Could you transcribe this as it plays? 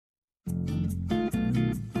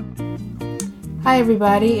Hi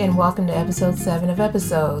everybody, and welcome to episode 7 of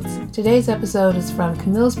Episodes. Today's episode is from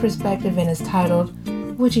Camille's perspective and is titled,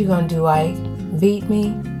 "What You Gonna Do, Ike? Beat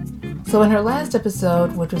Me?" So in her last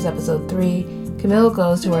episode, which was episode 3, Camille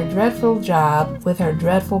goes to her dreadful job with her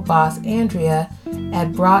dreadful boss Andrea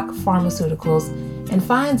at Brock Pharmaceuticals and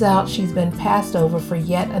finds out she's been passed over for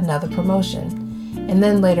yet another promotion. And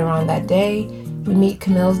then later on that day, we meet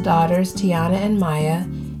Camille's daughters Tiana and Maya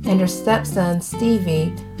and her stepson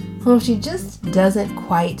Stevie, whom she just doesn't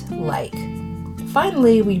quite like.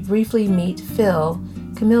 Finally, we briefly meet Phil,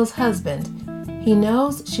 Camille's husband. He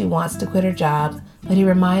knows she wants to quit her job, but he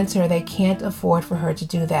reminds her they can't afford for her to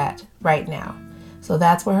do that right now. So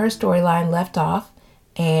that's where her storyline left off,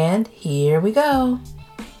 and here we go.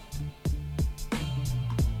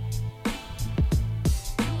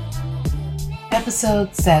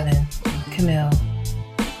 Episode 7, Camille.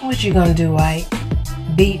 What you gonna do, Ike?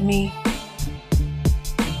 Beat me?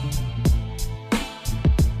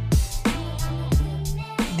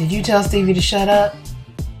 Did you tell Stevie to shut up?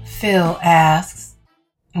 Phil asks.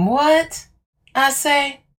 What? I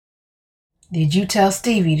say. Did you tell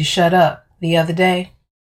Stevie to shut up the other day?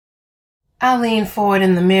 I lean forward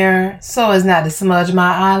in the mirror so as not to smudge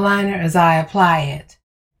my eyeliner as I apply it.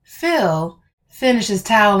 Phil finishes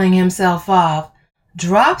toweling himself off,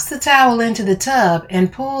 drops the towel into the tub,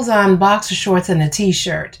 and pulls on boxer shorts and a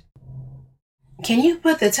t-shirt. Can you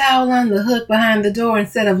put the towel on the hook behind the door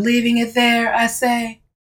instead of leaving it there, I say?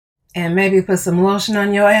 And maybe put some lotion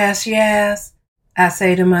on your ass, Yaz, I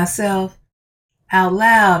say to myself. Out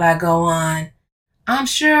loud, I go on. I'm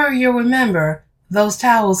sure you'll remember those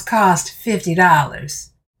towels cost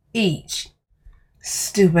 $50 each.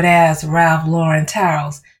 Stupid ass Ralph Lauren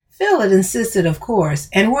towels. Phil had insisted, of course.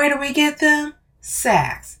 And where do we get them?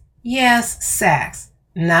 Saks. Yes, Saks.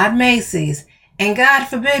 Not Macy's. And God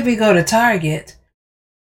forbid we go to Target.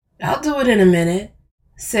 I'll do it in a minute,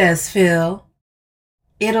 says Phil.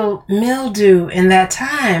 It'll mildew in that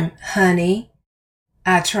time, honey,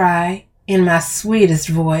 I try in my sweetest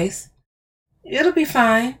voice. It'll be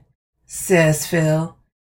fine, says Phil.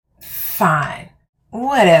 Fine.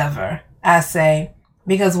 Whatever, I say,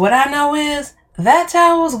 because what I know is that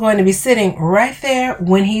towel's going to be sitting right there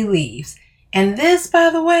when he leaves. And this,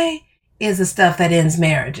 by the way, is the stuff that ends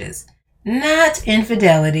marriages. Not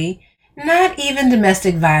infidelity, not even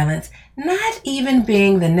domestic violence, not even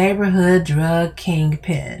being the neighborhood drug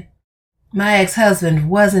kingpin. My ex-husband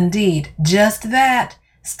was indeed just that,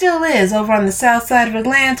 still is over on the south side of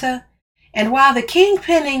Atlanta. And while the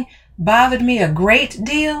kingpinning bothered me a great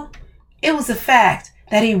deal, it was the fact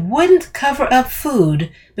that he wouldn't cover up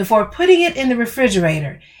food before putting it in the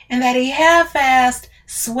refrigerator, and that he half-assed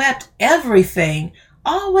swept everything,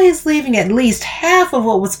 always leaving at least half of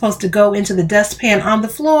what was supposed to go into the dustpan on the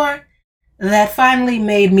floor, that finally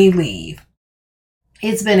made me leave.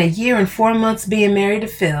 It's been a year and 4 months being married to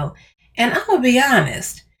Phil, and I'm gonna be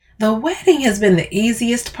honest, the wedding has been the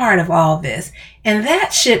easiest part of all this, and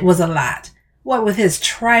that shit was a lot. What with his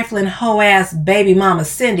trifling hoe-ass baby mama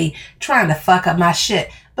Cindy trying to fuck up my shit.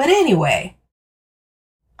 But anyway,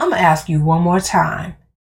 I'm gonna ask you one more time.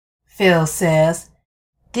 Phil says,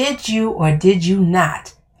 did you or did you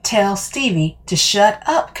not tell Stevie to shut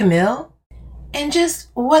up, Camille? And just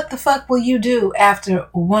what the fuck will you do after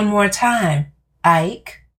one more time,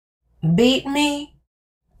 Ike? Beat me?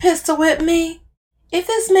 Pistol whip me? If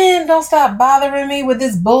this man don't stop bothering me with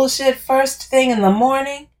this bullshit first thing in the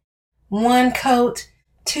morning, 1 coat,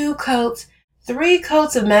 2 coats, 3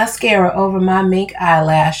 coats of mascara over my mink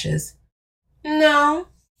eyelashes. No,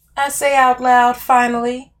 I say out loud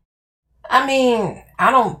finally. I mean,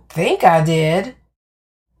 I don't think I did.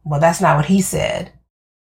 Well, that's not what he said.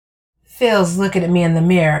 Phil's looking at me in the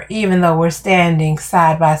mirror, even though we're standing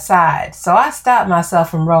side by side, so I stop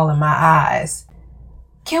myself from rolling my eyes.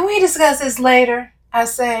 Can we discuss this later? I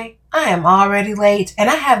say. I am already late, and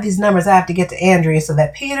I have these numbers I have to get to Andrea so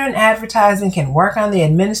that Peter in advertising can work on the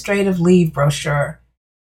administrative leave brochure.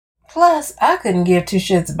 Plus, I couldn't give 2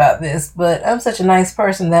 shits about this, but I'm such a nice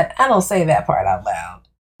person that I don't say that part out loud.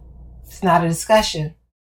 It's not a discussion,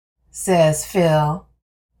 says Phil.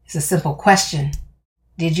 It's a simple question.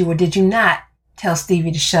 Did you or did you not tell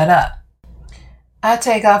Stevie to shut up? I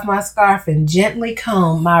take off my scarf and gently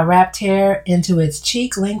comb my wrapped hair into its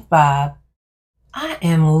cheek-length bob. I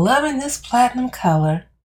am loving this platinum color.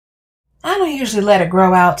 I don't usually let it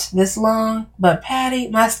grow out this long, but Patty,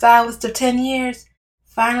 my stylist of 10 years,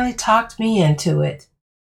 finally talked me into it.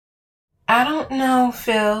 I don't know,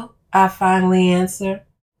 Phil, I finally answer.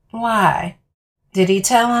 Why? Did he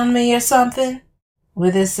tell on me or something?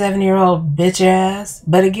 With his 7-year-old bitch ass.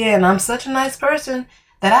 But again, I'm such a nice person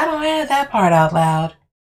that I don't add that part out loud.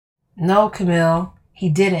 No, Camille, he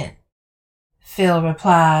didn't, Phil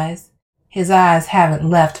replies. His eyes haven't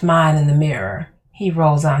left mine in the mirror. He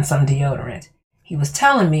rolls on some deodorant. He was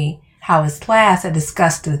telling me how his class had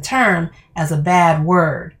discussed the term as a bad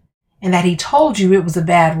word, and that he told you it was a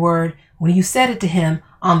bad word when you said it to him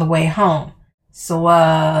on the way home.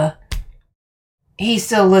 So, he's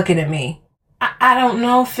still looking at me. I don't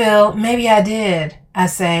know, Phil. Maybe I did, I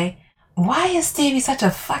say. Why is Stevie such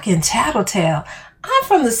a fucking tattletale? I'm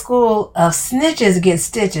from the school of snitches get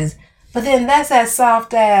stitches, but then that's that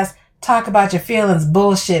soft ass talk about your feelings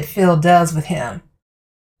bullshit Phil does with him.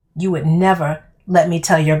 You would never let me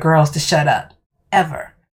tell your girls to shut up.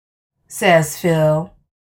 Ever, says Phil.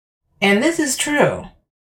 And this is true.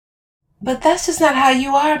 But that's just not how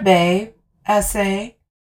you are, babe, I say.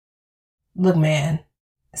 Look, man,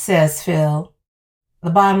 says Phil. The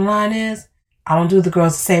bottom line is, I don't do the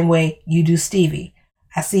girls the same way you do Stevie.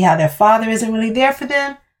 I see how their father isn't really there for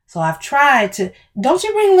them, so I've tried to... Don't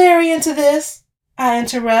you bring Larry into this, I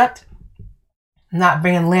interrupt. I'm not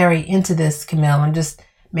bringing Larry into this, Camille. I'm just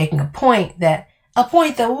making a point that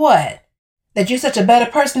what? That you're such a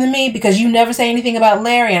better person than me because you never say anything about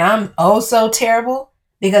Larry and I'm oh so terrible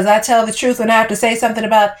because I tell the truth when I have to say something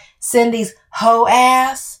about Cindy's hoe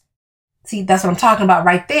ass? See, that's what I'm talking about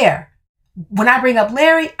right there. When I bring up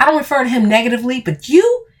Larry, I don't refer to him negatively, but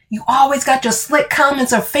you always got your slick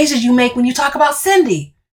comments or faces you make when you talk about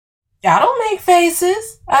Cindy. I don't make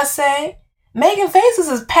faces, I say. Making faces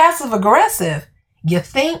is passive aggressive. You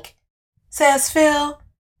think? Says Phil.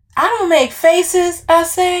 I don't make faces, I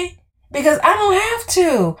say, because I don't have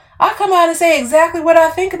to. I'll come out and say exactly what I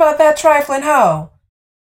think about that trifling hoe.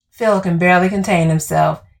 Phil can barely contain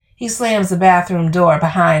himself. He slams the bathroom door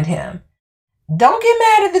behind him. Don't get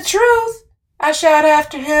mad at the truth, I shout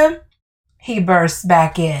after him. He bursts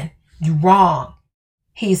back in. You wrong,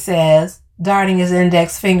 he says, darting his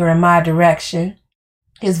index finger in my direction.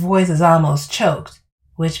 His voice is almost choked,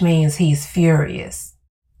 which means he's furious.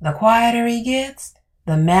 The quieter he gets,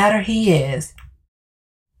 the madder he is.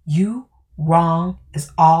 You wrong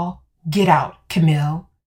is all get out, Camille,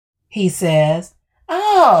 he says.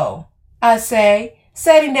 Oh, I say,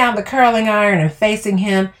 setting down the curling iron and facing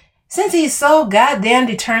him. Since he's so goddamn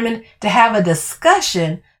determined to have a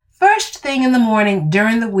discussion first thing in the morning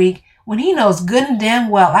during the week when he knows good and damn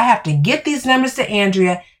well I have to get these numbers to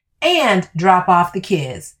Andrea and drop off the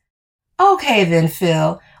kids. Okay then,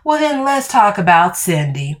 Phil. Well then let's talk about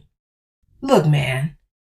Cindy. Look, man.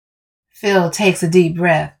 Phil takes a deep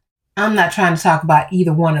breath. I'm not trying to talk about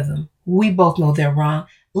either one of them. We both know they're wrong.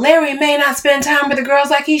 Larry may not spend time with the girls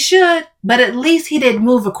like he should, but at least he didn't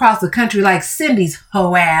move across the country like Cindy's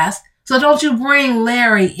hoe ass. So don't you bring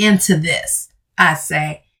Larry into this, I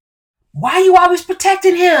say. Why you always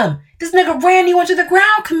protecting him? This nigga ran you into the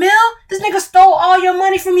ground, Camille. This nigga stole all your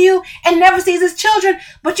money from you and never sees his children,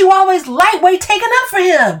 but you always lightweight taking up for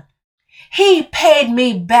him. He paid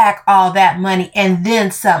me back all that money and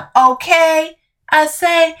then some, okay? I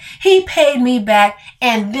say, he paid me back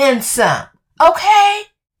and then some, okay?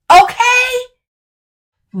 Okay?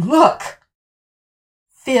 Look.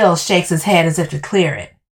 Phil shakes his head as if to clear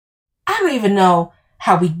it. I don't even know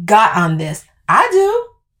how we got on this. I do,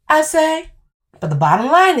 I say. But the bottom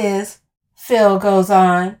line is, Phil goes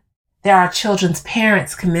on, there are children's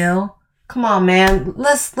parents, Camille. Come on, man.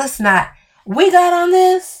 Let's not. We got on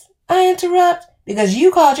this, I interrupt, because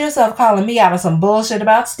you called yourself calling me out on some bullshit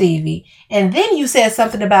about Stevie, and then you said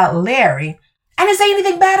something about Larry. I didn't say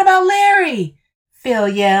anything bad about Larry, Phil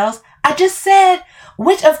yells. I just said,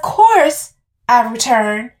 which of course, I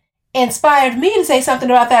return, inspired me to say something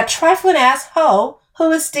about that trifling ass hoe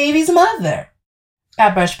who is Stevie's mother. I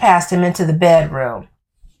brush past him into the bedroom.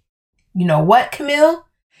 You know what, Camille?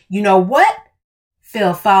 You know what?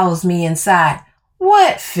 Phil follows me inside.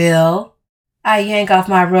 What, Phil? I yank off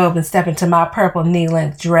my robe and step into my purple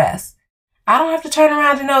knee-length dress. I don't have to turn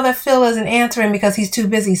around to know that Phil isn't answering because he's too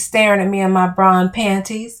busy staring at me in my bra and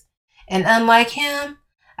panties. And unlike him,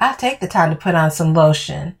 I take the time to put on some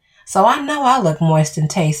lotion, so I know I look moist and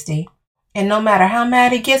tasty. And no matter how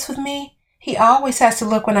mad he gets with me, he always has to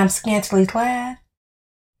look when I'm scantily clad.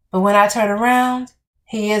 But when I turn around,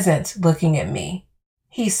 he isn't looking at me.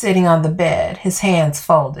 He's sitting on the bed, his hands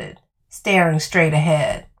folded, staring straight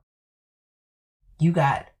ahead. You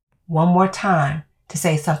got one more time to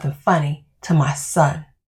say something funny to my son,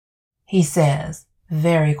 he says,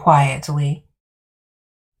 very quietly.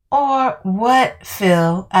 Or what,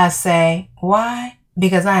 Phil, I say. Why?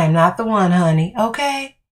 Because I am not the one, honey,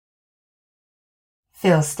 okay?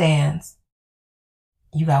 Phil stands.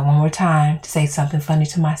 You got one more time to say something funny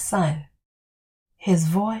to my son. His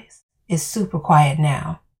voice is super quiet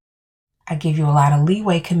now. I give you a lot of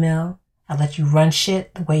leeway, Camille. I let you run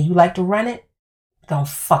shit the way you like to run it. Don't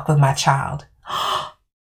fuck with my child.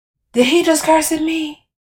 Did he just curse at me?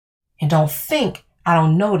 And don't think I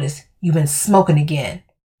don't notice you've been smoking again.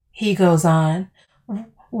 He goes on.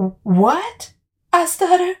 What? I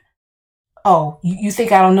stutter. Oh, you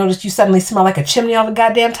think I don't notice you suddenly smell like a chimney all the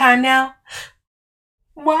goddamn time now?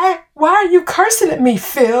 Why are you cursing at me,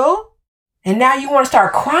 Phil? And now you want to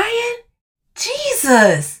start crying?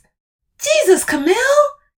 Jesus, Camille.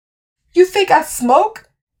 You think I smoke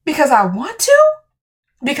because I want to?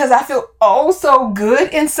 Because I feel oh so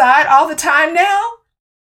good inside all the time now?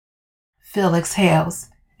 Phil exhales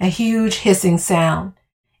a huge hissing sound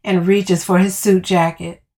and reaches for his suit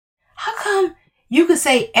jacket. How come you can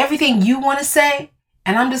say everything you want to say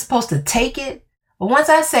and I'm just supposed to take it? But once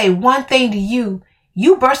I say one thing to you,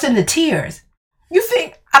 you burst into tears. You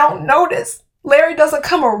think I don't notice Larry doesn't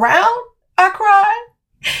come around? I cry.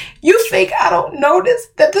 You think I don't notice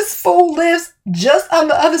that this fool lives just on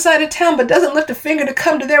the other side of town but doesn't lift a finger to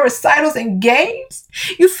come to their recitals and games?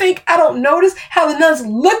 You think I don't notice how the nuns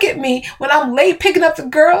look at me when I'm late picking up the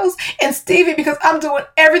girls and Stevie because I'm doing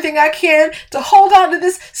everything I can to hold on to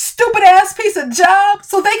this stupid ass piece of job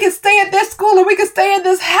so they can stay at their school and we can stay in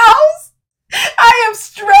this house? I am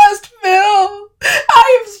stressed, Phil.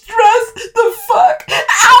 I am stressed the fuck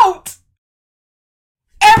out.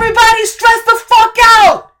 Everybody stress the fuck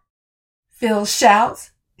out! Phil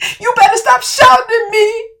shouts. You better stop shouting at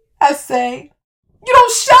me, I say. You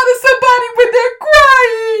don't shout at somebody when they're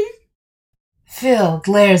crying. Phil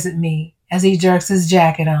glares at me as he jerks his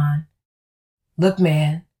jacket on. Look,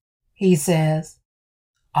 man, he says,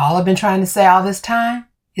 all I've been trying to say all this time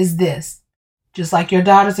is this. Just like your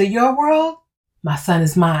daughters are your world, my son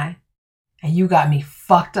is mine. And you got me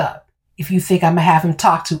fucked up if you think I'm gonna have him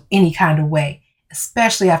talk to any kind of way,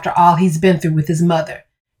 especially after all he's been through with his mother.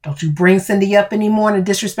 Don't you bring Cindy up anymore in a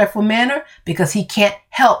disrespectful manner because he can't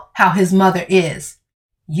help how his mother is.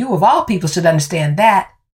 You of all people should understand that.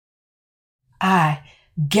 I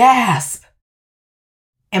gasp.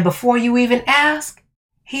 And before you even ask,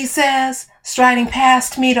 he says, striding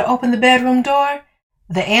past me to open the bedroom door,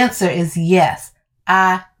 the answer is yes,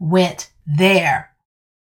 I went there.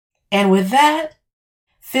 And with that,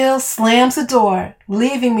 Phil slams the door,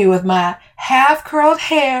 leaving me with my half-curled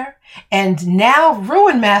hair and now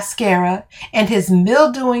ruined mascara and his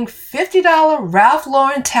mildewing $50 Ralph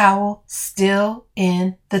Lauren towel still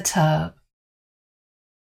in the tub.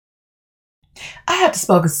 I have to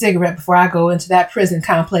smoke a cigarette before I go into that prison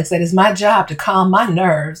complex that is my job to calm my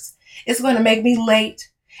nerves. It's going to make me late.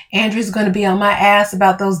 Andrew's going to be on my ass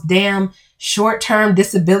about those damn short-term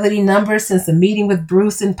disability numbers since the meeting with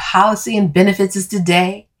Bruce and policy and benefits is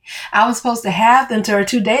today. I was supposed to have them to her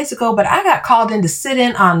 2 days ago, but I got called in to sit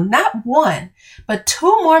in on not one, but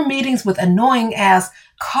 2 more meetings with annoying ass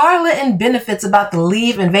Carla and benefits about the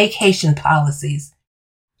leave and vacation policies.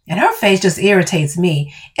 And her face just irritates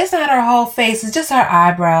me. It's not her whole face, it's just her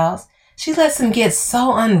eyebrows. She lets them get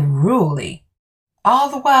so unruly. All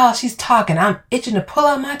the while she's talking, I'm itching to pull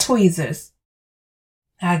out my tweezers.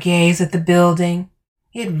 I gaze at the building.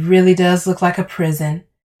 It really does look like a prison.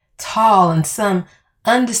 Tall and some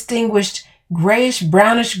undistinguished grayish,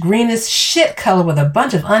 brownish, greenish shit color with a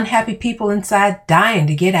bunch of unhappy people inside dying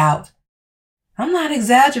to get out. I'm not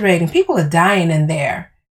exaggerating. People are dying in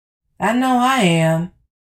there. I know I am.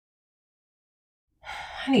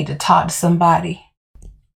 I need to talk to somebody.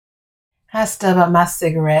 I stub up my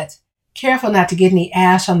cigarette, careful not to get any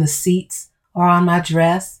ash on the seats or on my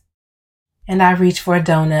dress, and I reach for a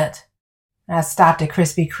donut. I stopped at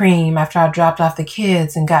Krispy Kreme after I dropped off the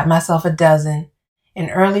kids and got myself a dozen, an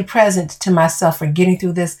early present to myself for getting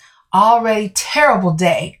through this already terrible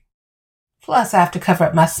day. Plus, I have to cover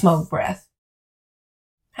up my smoke breath.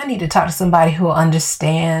 I need to talk to somebody who will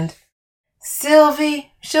understand.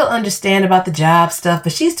 Sylvie, she'll understand about the job stuff,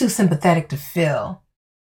 but she's too sympathetic to Phil.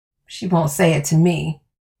 She won't say it to me,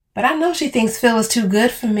 but I know she thinks Phil is too good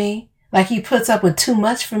for me, like he puts up with too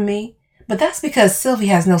much for me. But that's because Sylvie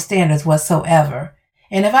has no standards whatsoever.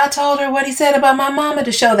 And if I told her what he said about my mama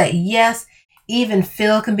to show that, yes, even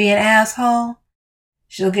Phil can be an asshole,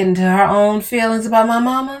 she'll get into her own feelings about my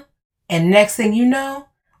mama. And next thing you know,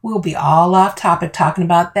 we'll be all off topic talking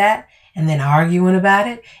about that and then arguing about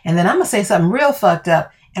it. And then I'm going to say something real fucked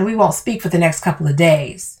up and we won't speak for the next couple of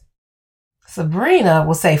days. Sabrina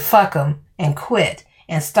will say fuck 'em and quit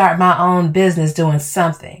and start my own business doing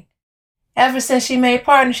something. Ever since she made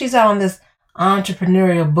partner, she's on this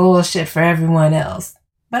entrepreneurial bullshit for everyone else.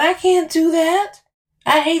 But I can't do that.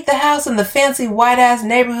 I hate the house in the fancy white-ass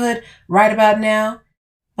neighborhood right about now.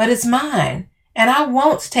 But it's mine, And I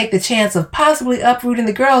won't take the chance of possibly uprooting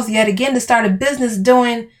the girls yet again to start a business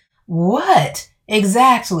doing what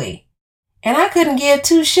exactly? And I couldn't give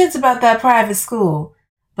two shits about that private school.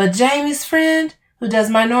 But Jamie's friend, who does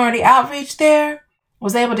minority outreach there,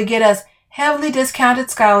 was able to get us heavily discounted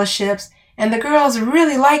scholarships, and the girls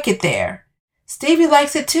really like it there. Stevie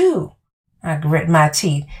likes it too. I grit my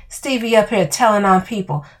teeth. Stevie up here telling on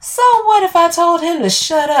people. So what if I told him to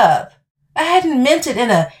shut up? I hadn't meant it in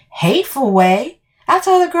a hateful way. I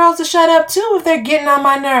told the girls to shut up too if they're getting on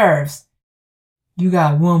my nerves. You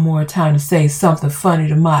got one more time to say something funny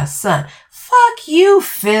to my son. Fuck you,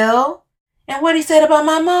 Phil. And what he said about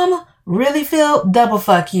my mama? Really, Phil? Double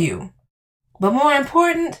fuck you. But more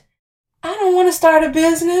important, I don't want to start a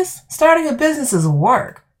business. Starting a business is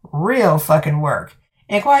work. Real fucking work.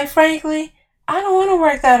 And quite frankly, I don't want to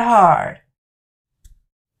work that hard.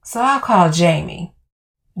 So I'll call Jamie.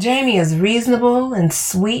 Jamie is reasonable and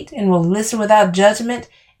sweet and will listen without judgment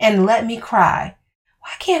and let me cry.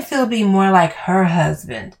 Why can't Phil be more like her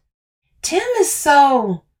husband? Tim is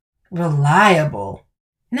so reliable.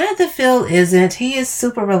 Not that Phil isn't. He is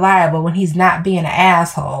super reliable when he's not being an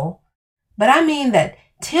asshole. But I mean that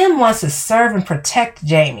Tim wants to serve and protect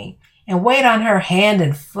Jamie and wait on her hand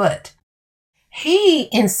and foot. He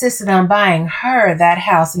insisted on buying her that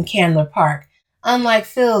house in Candler Park, unlike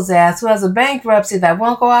Phil's ass, who has a bankruptcy that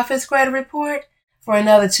won't go off his credit report for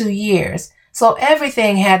another 2 years. So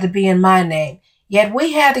everything had to be in my name. Yet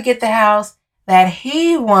we had to get the house that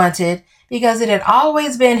he wanted because it had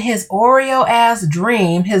always been his Oreo-ass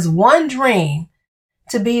dream, his one dream,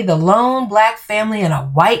 to be the lone black family in a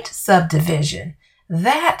white subdivision.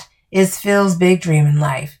 That is Phil's big dream in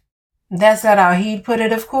life. That's not how he'd put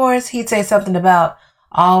it, of course. He'd say something about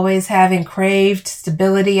always having craved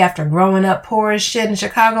stability after growing up poor as shit in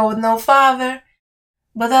Chicago with no father.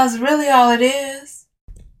 But that's really all it is.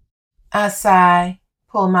 I sigh,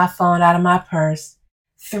 pull my phone out of my purse.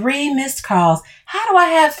 3 missed calls. How do I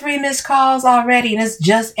have 3 missed calls already and it's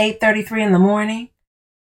just 8:33 in the morning?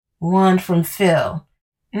 1 from Phil.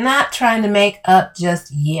 Not trying to make up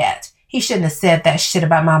just yet. He shouldn't have said that shit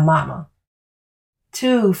about my mama.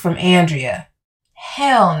 2 from Andrea.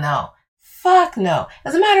 Hell no. Fuck no.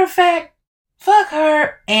 As a matter of fact, fuck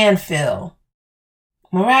her and Phil.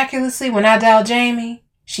 Miraculously, when I dial Jamie,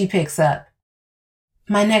 she picks up.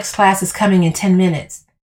 My next class is coming in 10 minutes,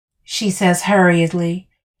 she says hurriedly.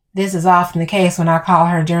 This is often the case when I call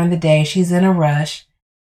her during the day. She's in a rush.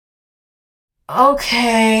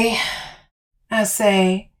 Okay, I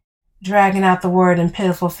say, dragging out the word in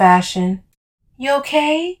pitiful fashion. You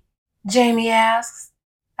okay? Jamie asks.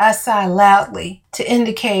 I sigh loudly to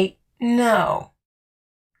indicate no.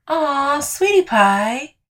 Aw, sweetie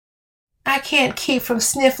pie. I can't keep from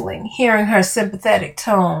sniffling, hearing her sympathetic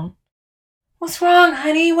tone. What's wrong,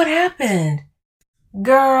 honey? What happened?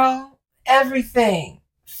 Girl, everything.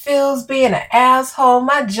 Phil's being an asshole.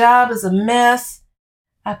 My job is a mess.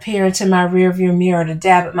 I peer into my rearview mirror to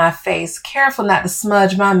dab at my face, careful not to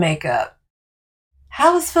smudge my makeup.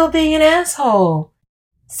 How is Phil being an asshole?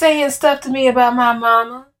 Saying stuff to me about my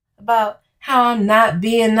mama? About how I'm not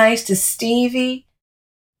being nice to Stevie?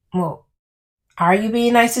 Well, are you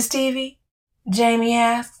being nice to Stevie? Jamie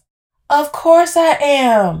asks. Of course I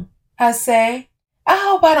am, I say. I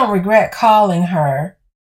hope I don't regret calling her.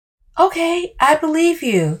 Okay, I believe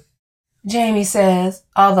you, Jamie says,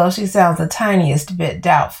 although she sounds the tiniest bit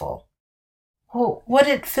doubtful. Well, what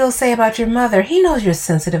did Phil say about your mother? He knows you're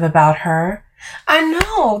sensitive about her. I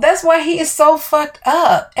know. That's why he is so fucked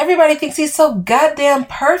up. Everybody thinks he's so goddamn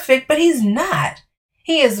perfect, but he's not.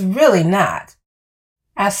 He is really not.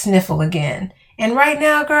 I sniffle again. And right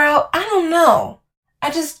now, girl, I don't know. I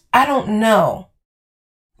don't know.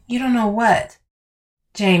 You don't know what?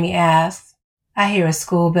 Jamie asks. I hear a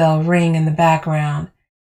school bell ring in the background.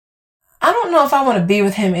 I don't know if I want to be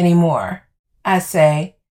with him anymore, I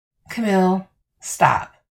say. Camille,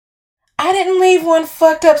 stop. I didn't leave one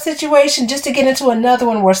fucked up situation just to get into another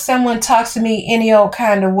one where someone talks to me any old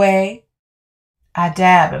kind of way. I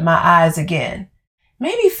dab at my eyes again.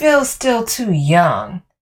 Maybe Phil's still too young.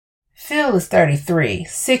 Phil is 33,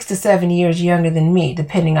 6 to 7 years younger than me,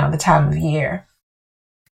 depending on the time of year.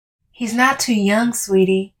 He's not too young,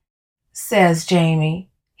 sweetie, says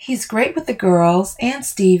Jamie. He's great with the girls and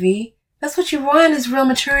Stevie. That's what you want is real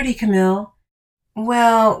maturity, Camille.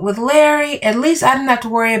 Well, with Larry, at least I didn't have to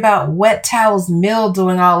worry about wet towels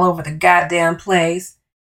mildewing all over the goddamn place.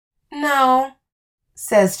 No,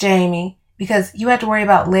 says Jamie, because you had to worry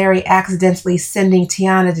about Larry accidentally sending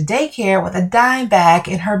Tiana to daycare with a dime bag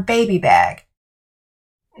in her baby bag.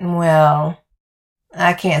 Well,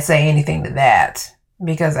 I can't say anything to that,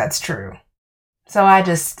 because that's true. So I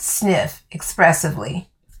just sniff expressively.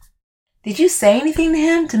 Did you say anything to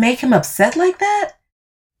him to make him upset like that?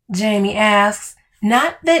 Jamie asks.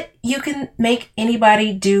 Not that you can make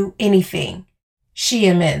anybody do anything, she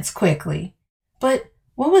amends quickly. But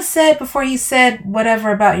what was said before he said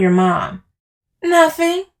whatever about your mom?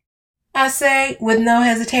 Nothing, I say with no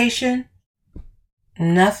hesitation.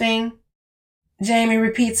 Nothing, Jamie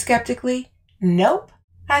repeats skeptically. Nope,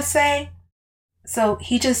 I say. So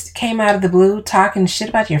he just came out of the blue talking shit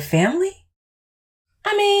about your family?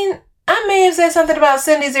 I mean, I may have said something about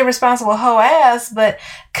Cindy's irresponsible hoe ass, but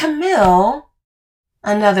Camille...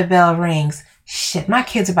 Another bell rings. Shit, my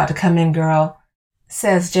kid's about to come in, girl,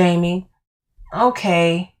 says Jamie.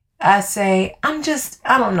 Okay, I say. I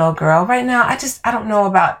don't know, girl. Right now, I don't know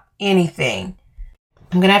about anything.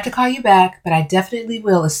 I'm gonna have to call you back, but I definitely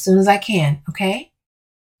will as soon as I can, okay?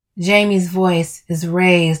 Jamie's voice is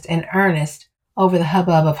raised and earnest over the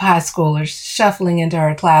hubbub of high schoolers shuffling into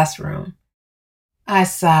her classroom. I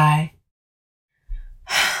sigh.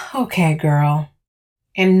 Okay, girl.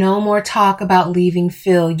 And no more talk about leaving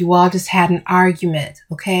Phil. You all just had an argument,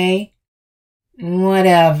 okay?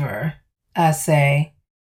 Whatever, I say.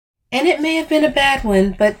 And it may have been a bad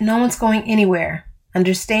one, but no one's going anywhere.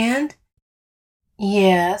 Understand?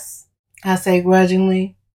 Yes, I say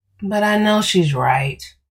grudgingly. But I know she's right.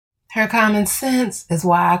 Her common sense is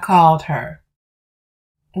why I called her.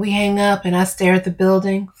 We hang up and I stare at the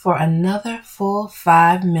building for another full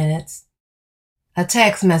 5 minutes. A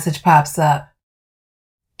text message pops up.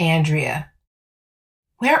 Andrea.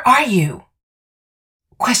 Where are you?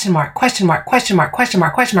 Question mark, question mark, question mark, question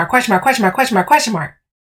mark, question mark, question mark, question mark, question mark, question mark.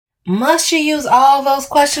 Must she use all those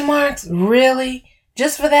question marks? Really?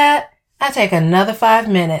 Just for that? I take another 5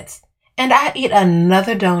 minutes and I eat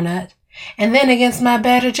another donut. And then against my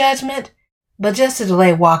better judgment, but just to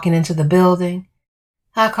delay walking into the building,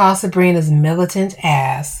 I call Sabrina's militant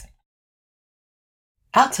ass.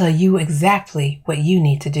 I'll tell you exactly what you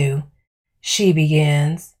need to do. She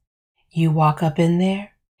begins. You walk up in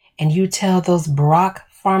there and you tell those Brock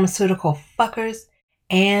pharmaceutical fuckers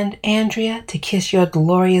and Andrea to kiss your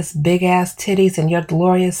glorious big ass titties and your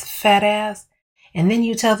glorious fat ass. And then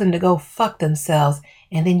you tell them to go fuck themselves.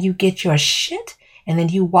 And then you get your shit and then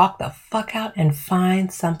you walk the fuck out and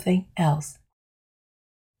find something else.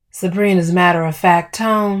 Sabrina's matter-of-fact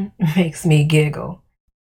tone makes me giggle.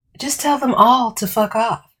 Just tell them all to fuck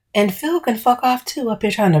off. And Phil can fuck off too up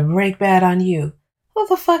here trying to break bad on you. Who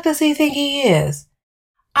the fuck does he think he is?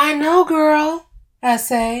 I know, girl, I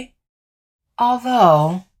say.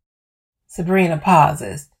 Although, Sabrina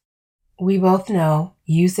pauses. We both know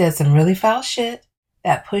you said some really foul shit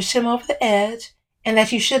that pushed him over the edge and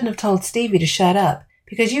that you shouldn't have told Stevie to shut up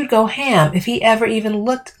because you'd go ham if he ever even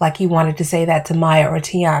looked like he wanted to say that to Maya or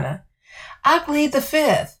Tiana. I plead the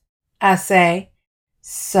fifth, I say.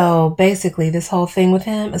 So basically this whole thing with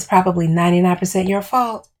him is probably 99% your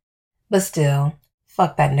fault. But still,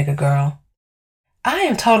 fuck that nigga, girl. I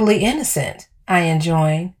am totally innocent, I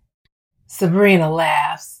enjoin. Sabrina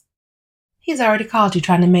laughs. He's already called you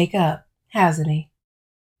trying to make up, hasn't he?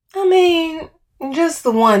 I mean, just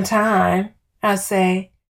the one time, I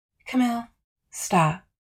say. Camille, stop.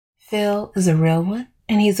 Phil is a real one,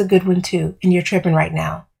 and he's a good one too, and you're tripping right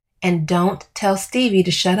now. And don't tell Stevie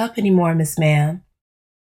to shut up anymore, Miss Ma'am.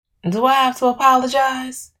 Do I have to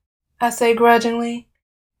apologize? I say grudgingly.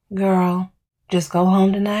 Girl, just go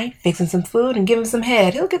home tonight, fix him some food, and give him some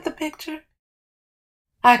head. He'll get the picture.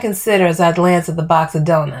 I consider as I glance at the box of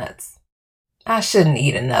donuts. I shouldn't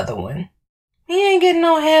eat another one. He ain't getting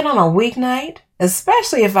no head on a weeknight,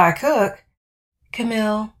 especially if I cook.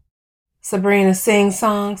 Camille, Sabrina sings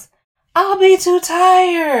songs. I'll be too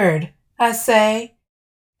tired, I say.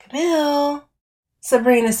 Camille,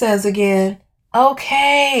 Sabrina says again.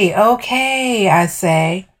 Okay, I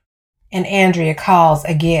say. And Andrea calls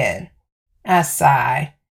again. I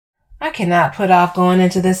sigh. I cannot put off going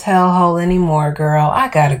into this hellhole anymore, girl. I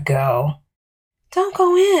gotta go. Don't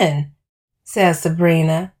go in, says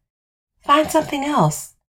Sabrina. Find something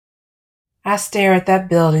else. I stare at that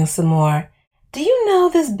building some more. Do you know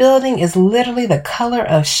this building is literally the color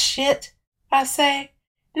of shit? I say.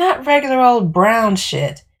 Not regular old brown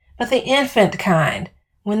shit, but the infant kind,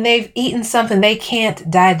 when they've eaten something they can't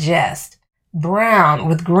digest. Brown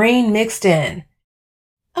with green mixed in.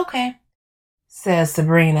 Okay, says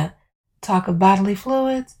Sabrina. Talk of bodily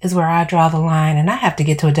fluids is where I draw the line and I have to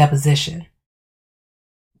get to a deposition.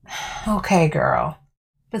 Okay, girl.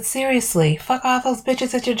 But seriously, fuck all those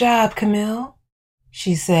bitches at your job, Camille,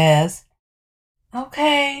 she says.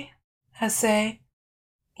 Okay, I say.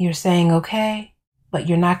 You're saying okay, but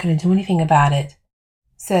you're not going to do anything about it,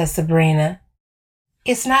 says Sabrina.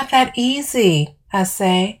 It's not that easy, I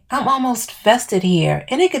say. I'm almost vested here,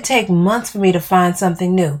 and it could take months for me to find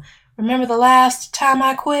something new. Remember the last time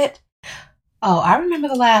I quit? Oh, I remember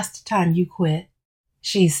the last time you quit,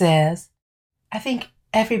 she says. I think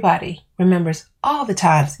everybody remembers all the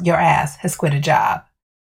times your ass has quit a job.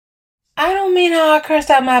 I don't mean how I cursed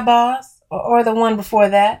out my boss, or the one before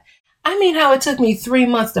that. I mean how it took me 3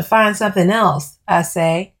 months to find something else, I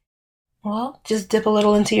say. Well, just dip a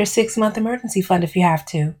little into your 6-month emergency fund if you have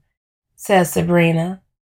to, says Sabrina.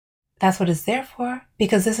 That's what it's there for,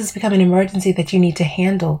 because this has become an emergency that you need to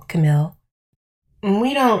handle, Camille.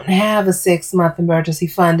 We don't have a 6-month emergency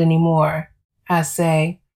fund anymore, I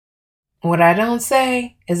say. What I don't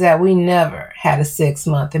say is that we never had a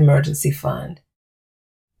 6-month emergency fund.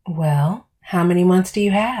 Well, how many months do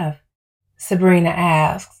you have? Sabrina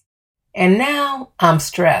asks. And now I'm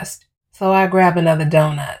stressed, so I grab another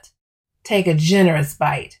donut. Take a generous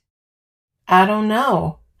bite. I don't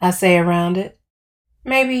know, I say around it.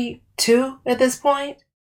 Maybe 2 at this point?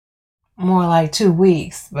 More like 2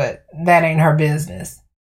 weeks, but that ain't her business.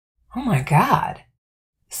 Oh my God,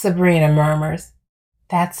 Sabrina murmurs.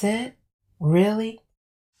 That's it? Really?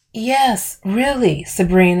 Yes, really,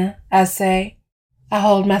 Sabrina, I say. I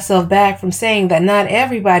hold myself back from saying that not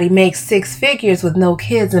everybody makes 6 figures with no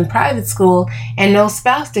kids in private school and no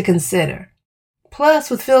spouse to consider. Plus,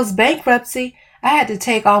 with Phil's bankruptcy, I had to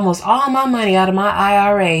take almost all my money out of my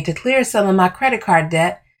IRA to clear some of my credit card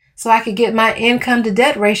debt so I could get my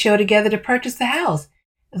income-to-debt ratio together to purchase the house.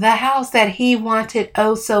 The house that he wanted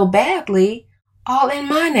oh so badly, all in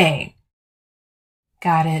my name.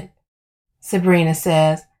 Got it, Sabrina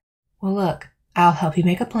says. Well, look, I'll help you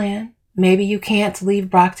make a plan. Maybe you can't leave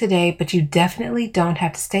Brock today, but you definitely don't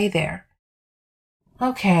have to stay there.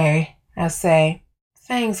 Okay, I say.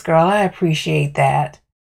 Thanks, girl, I appreciate that.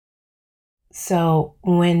 So,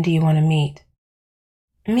 when do you want to meet?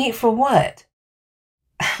 Meet for what?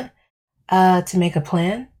 To make a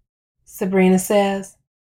plan, Sabrina says.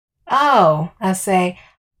 Oh, I say,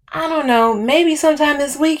 I don't know, maybe sometime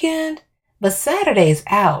this weekend? But Saturday's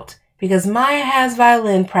out because Maya has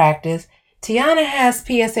violin practice, Tiana has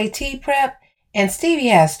PSAT prep, and Stevie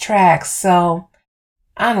has tracks, so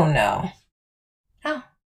I don't know. Oh,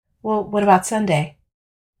 well, what about Sunday?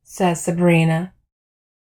 Says Sabrina.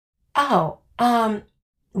 Oh,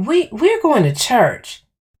 we're going to church.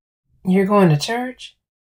 You're going to church?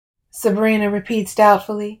 Sabrina repeats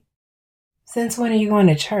doubtfully. Since when are you going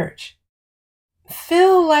to church?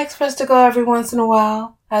 Phil likes for us to go every once in a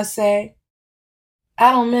while, I say.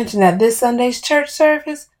 I don't mention that this Sunday's church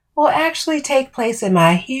service will actually take place in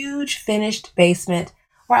my huge finished basement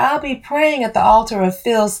where I'll be praying at the altar of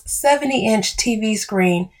Phil's 70-inch TV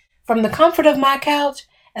screen from the comfort of my couch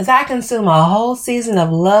as I consume a whole season of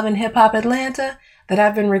Love and Hip Hop Atlanta that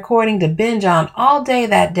I've been recording to binge on all day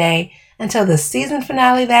that day until the season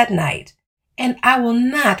finale that night. And I will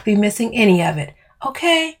not be missing any of it,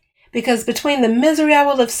 okay? Because between the misery I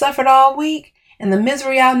will have suffered all week and the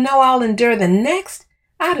misery I know I'll endure the next,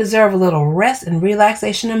 I deserve a little rest and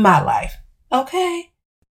relaxation in my life, okay?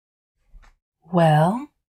 Well,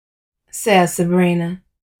 says Sabrina,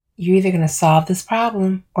 you're either going to solve this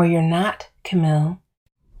problem or you're not, Camille.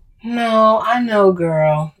 No, I know,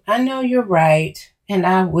 girl. I know you're right. And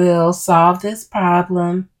I will solve this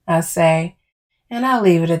problem, I say. And I'll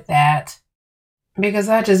leave it at that. Because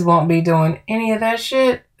I just won't be doing any of that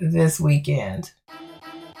shit this weekend.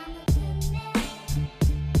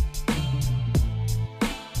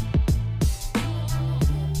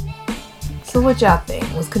 So what y'all think?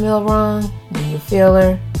 Was Camille wrong? Do you feel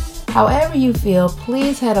her? However you feel,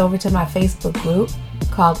 please head over to my Facebook group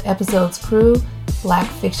called Episodes Crew, Black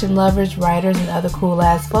Fiction Lovers, Writers, and Other Cool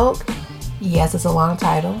Ass Folk. Yes, it's a long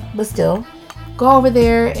title, but still. Go over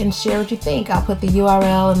there and share what you think. I'll put the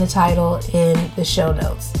URL and the title in the show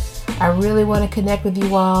notes. I really want to connect with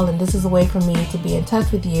you all, and this is a way for me to be in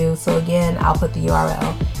touch with you. So again, I'll put the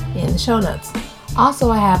URL in the show notes. Also,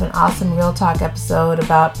 I have an awesome Real Talk episode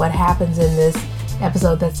about what happens in this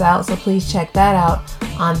episode that's out, so please check that out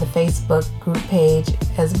on the Facebook group page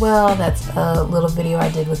as well. That's a little video I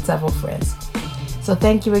did with several friends. So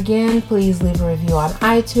thank you again. Please leave a review on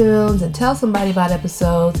iTunes and tell somebody about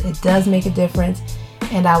episodes. It does make a difference.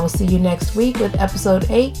 And I will see you next week with episode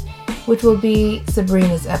 8, which will be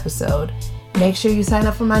Sabrina's episode. Make sure you sign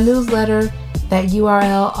up for my newsletter. That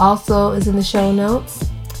URL also is in the show notes.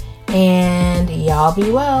 And y'all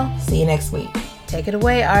be well. See you next week. Take it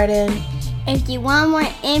away, Arden. If you want more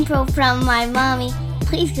info from my mommy,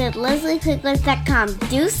 please go to lesliequigless.com.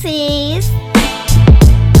 Deuces!